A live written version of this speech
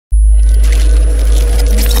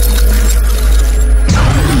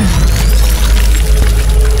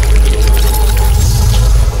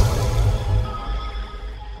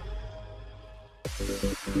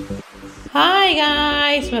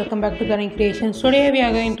guys, welcome back to Dharani Creations. Today we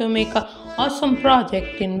are going to make an awesome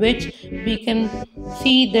project in which we can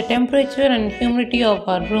see the temperature and humidity of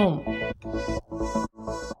our room.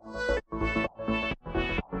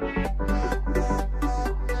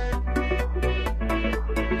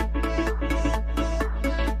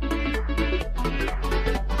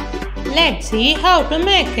 Let's see how to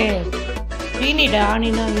make it. We need an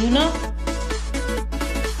Arduino Uno.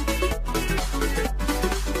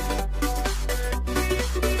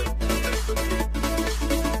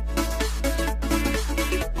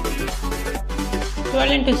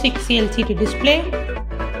 into 6 LCD display,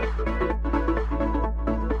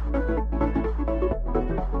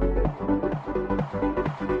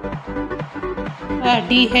 a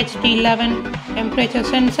DHT11 temperature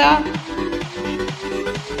sensor,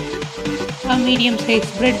 a medium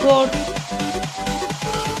sized breadboard,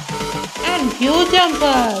 and few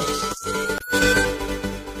jumpers.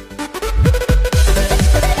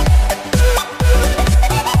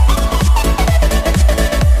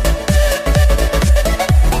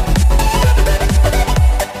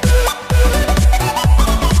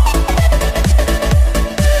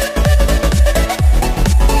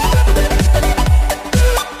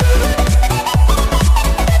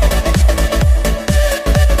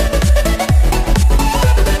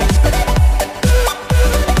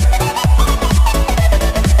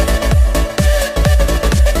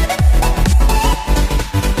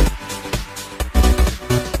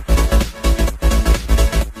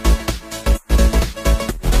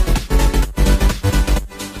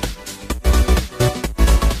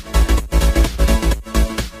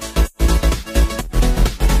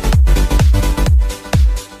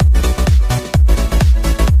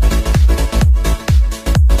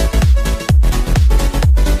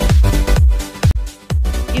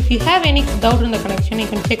 If you have any doubt in the connection, you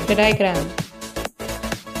can check the diagram.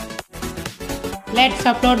 Let's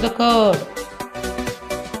upload the code.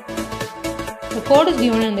 The code is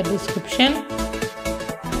given in the description.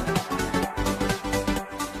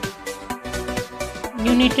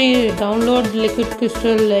 You need to download Liquid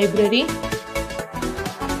Crystal library.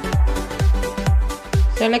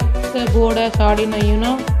 Select the board as Arduino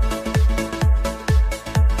Uno.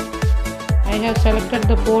 I have selected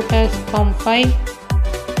the port as COM5.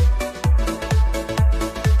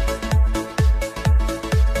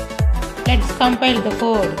 Let's compile the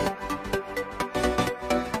code.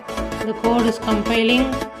 The code is compiling.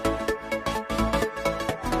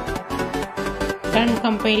 Done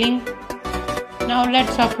compiling. Now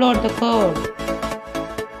let's upload the code.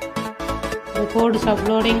 The code is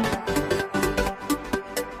uploading.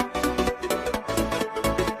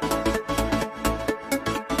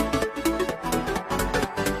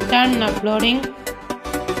 Done uploading.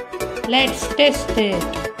 Let's test it.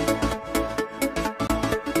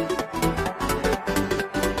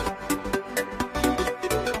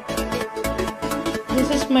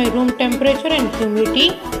 This is my room temperature and humidity.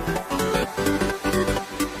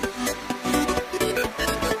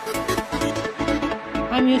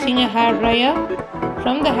 I am using a hair dryer.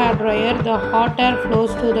 From the hair dryer, the hot air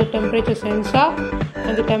flows to the temperature sensor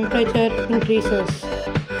and the temperature increases.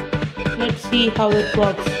 Let's see how it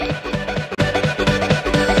works.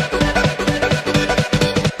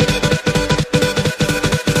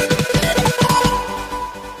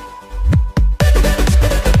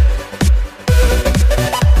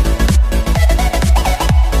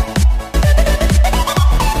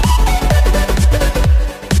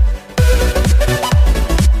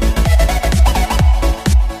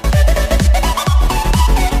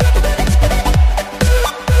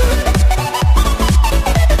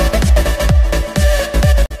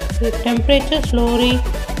 The temperature slowly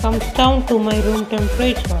comes down to my room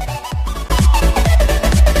temperature.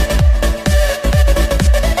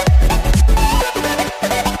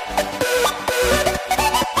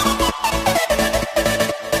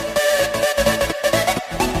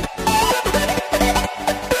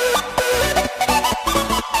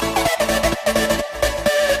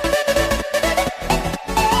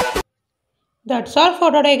 That's all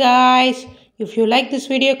for today, guys. If you like this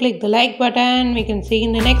video, click the like button. We can see you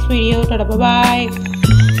in the next video. Tada, bye bye.